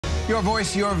Your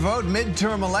voice, your vote,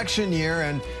 midterm election year,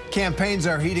 and campaigns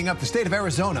are heating up. The state of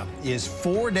Arizona is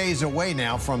 4 days away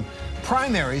now from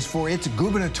primaries for its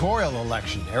gubernatorial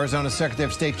election. Arizona Secretary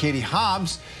of State Katie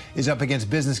Hobbs is up against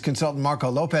business consultant Marco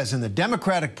Lopez in the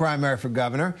Democratic primary for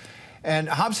governor. And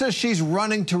Hobbs says she's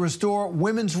running to restore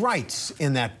women's rights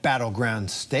in that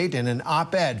battleground state. In an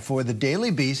op-ed for the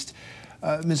Daily Beast,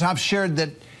 Ms. Hobbs shared that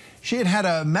she had had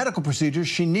a medical procedure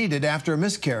she needed after a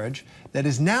miscarriage that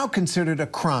is now considered a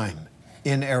crime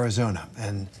in Arizona.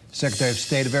 And Secretary of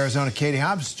State of Arizona Katie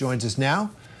Hobbs joins us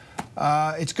now.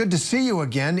 It's good to see you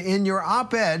again. In your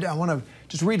op-ed, I want to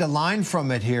just read a line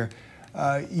from it here.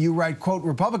 You write, quote,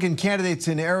 Republican candidates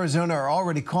in Arizona are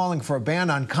already calling for a ban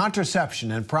on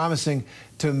contraception and promising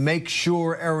to make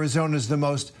sure Arizona is the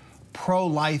most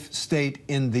pro-life state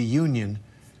in the union.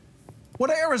 What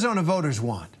do Arizona voters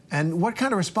want? And what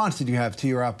kind of response did you have to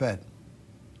your op-ed?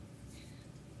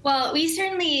 Well, we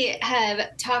certainly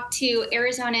have talked to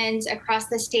Arizonans across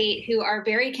the state who are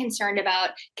very concerned about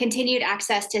continued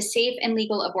access to safe and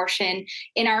legal abortion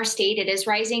in our state. It is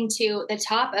rising to the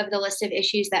top of the list of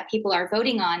issues that people are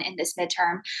voting on in this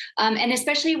midterm. And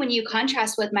especially when you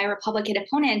contrast with my Republican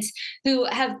opponents who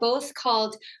have both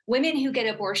called women who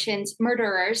get abortions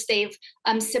murderers. They've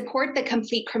support the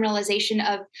complete criminalization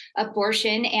of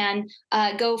abortion and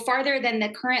go farther than the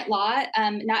current law,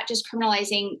 not just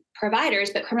criminalizing providers,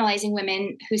 but criminalizing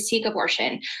women who seek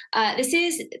abortion. This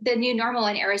is the new normal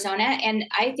in Arizona. And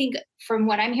I think from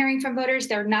what I'm hearing from voters,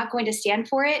 they're not going to stand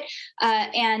for it.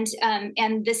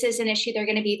 And this is an issue they're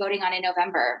going to be voting on in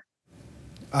November.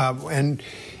 And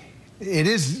it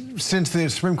is, since the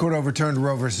Supreme Court overturned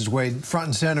Roe versus Wade, front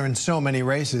and center in so many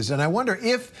races. And I wonder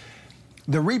if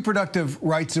the reproductive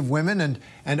rights of women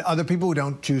and other people who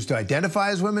don't choose to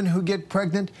identify as women who get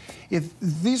pregnant, if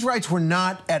these rights were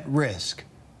not at risk,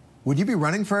 would you be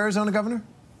running for Arizona governor?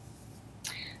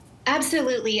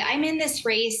 Absolutely. I'm in this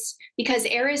race because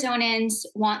Arizonans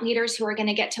want leaders who are going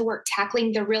to get to work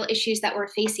tackling the real issues that we're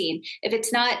facing. If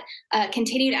it's not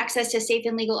continued access to safe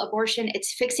and legal abortion,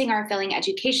 it's fixing our failing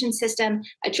education system,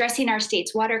 addressing our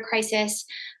state's water crisis,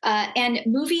 and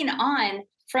moving on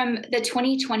from the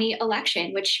 2020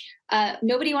 election, which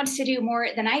nobody wants to do more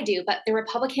than I do. But the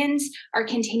Republicans are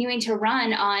continuing to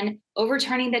run on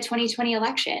overturning the 2020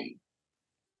 election.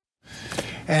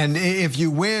 And if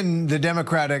you win the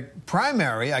Democratic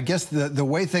primary, I guess the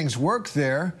way things work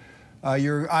there,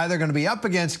 you're either going to be up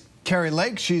against Kari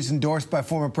Lake, she's endorsed by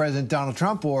former President Donald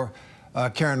Trump, or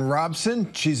Karen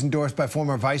Robson, she's endorsed by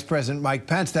former Vice President Mike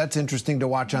Pence. That's interesting to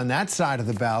watch on that side of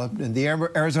the ballot. And the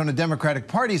Arizona Democratic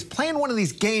Party is playing one of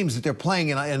these games that they're playing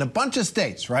in a bunch of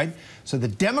states, right? So the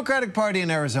Democratic Party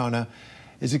in Arizona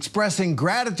is expressing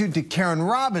gratitude to Karen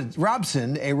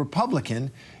Robson, a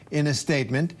Republican, in a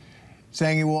statement,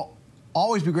 saying he will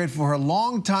always be grateful for her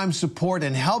longtime support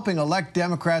in helping elect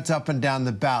Democrats up and down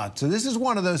the ballot. So this is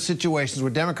one of those situations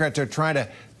where Democrats are trying to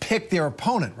pick their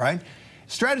opponent, right?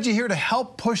 Strategy here to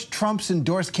help push Trump's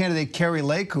endorsed candidate Kari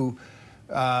Lake, who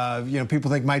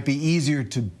people think might be easier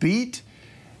to beat.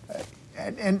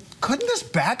 And couldn't this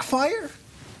backfire?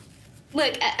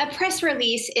 Look, a press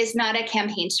release is not a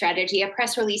campaign strategy. A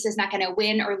press release is not going to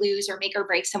win or lose or make or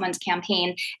break someone's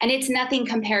campaign. And it's nothing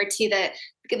compared to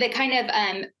the kind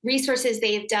of resources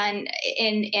they've done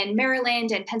in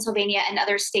Maryland and Pennsylvania and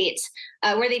other states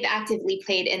where they've actively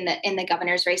played in the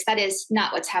governor's race. That is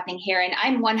not what's happening here. And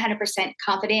I'm 100%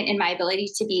 confident in my ability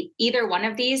to beat either one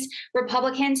of these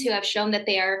Republicans who have shown that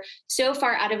they are so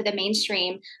far out of the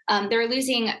mainstream. They're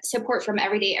losing support from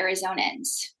everyday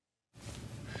Arizonans.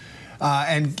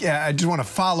 And I just want to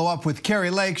follow up with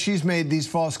Kari Lake. She's made these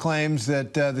false claims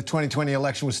that the 2020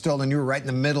 election was stolen. You were right in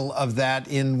the middle of that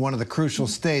in one of the crucial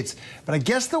states. But I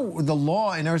guess the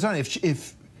law in Arizona,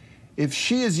 if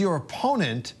she is your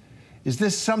opponent, is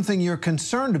this something you're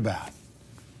concerned about?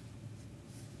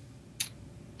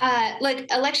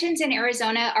 Look, elections in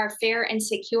Arizona are fair and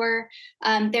secure.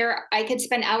 I could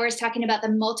spend hours talking about the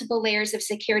multiple layers of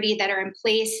security that are in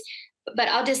place. But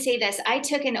I'll just say this. I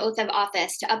took an oath of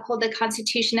office to uphold the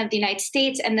Constitution of the United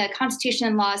States and the Constitution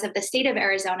and laws of the state of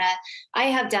Arizona. I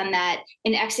have done that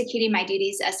in executing my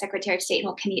duties as Secretary of State and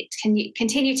will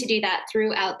continue to do that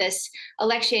throughout this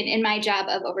election in my job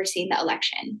of overseeing the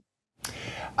election.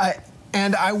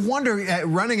 And I wonder,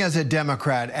 running as a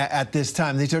Democrat at this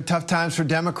time, these are tough times for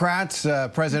Democrats.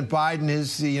 President Biden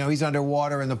is, he's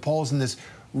underwater in the polls, and this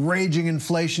raging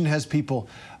inflation has people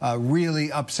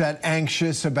really upset,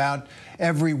 anxious about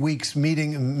every week's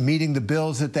meeting the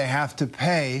bills that they have to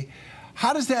pay.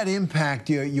 How does that impact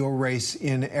your race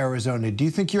in Arizona? Do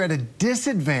you think you're at a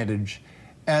disadvantage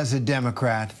as a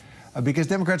Democrat because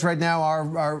Democrats right now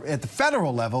are at the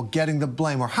federal level getting the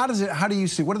blame. Or how do you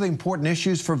see, what are the important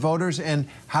issues for voters, and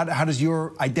how does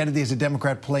your identity as a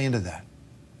Democrat play into that?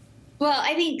 Well,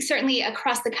 I think certainly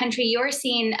across the country, you're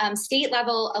seeing state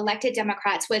level elected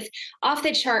Democrats with off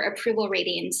the chart approval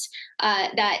ratings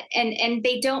and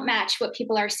they don't match what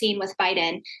people are seeing with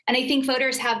Biden. And I think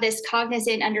voters have this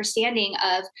cognizant understanding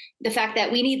of the fact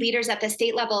that we need leaders at the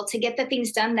state level to get the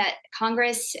things done that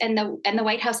Congress and the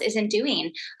White House isn't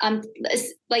doing.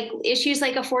 Like issues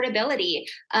like affordability.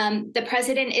 The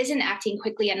president isn't acting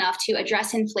quickly enough to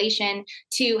address inflation,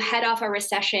 to head off a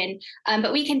recession.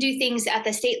 But we can do things at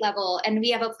the state level. And we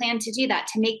have a plan to do that,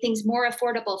 to make things more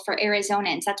affordable for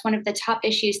Arizonans. That's one of the top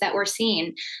issues that we're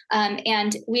seeing.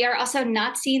 And we are also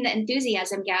not seeing the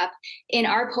enthusiasm gap in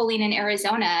our polling in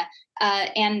Arizona.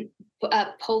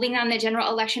 Polling on the general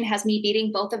election has me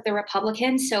beating both of the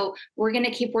Republicans. So we're going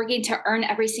to keep working to earn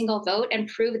every single vote and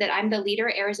prove that I'm the leader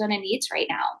Arizona needs right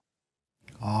now.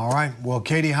 All right. Well,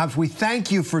 Katie Hobbs, we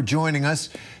thank you for joining us,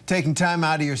 taking time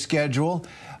out of your schedule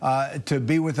to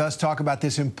be with us, talk about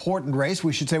this important race.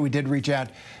 We should say we did reach out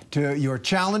to your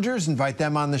challengers, invite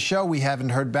them on the show. We haven't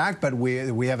heard back, but we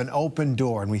have an open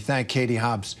door, and we thank Katie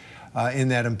Hobbs in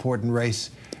that important race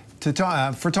for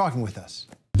talking with us.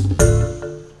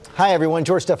 Hi, everyone.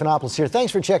 George Stephanopoulos here.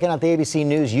 Thanks for checking out the ABC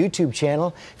News YouTube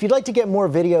channel. If you'd like to get more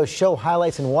videos, show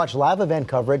highlights, and watch live event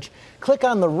coverage, click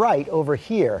on the right over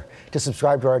here to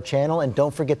subscribe to our channel. And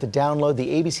don't forget to download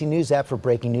the ABC News app for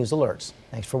breaking news alerts.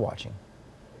 Thanks for watching.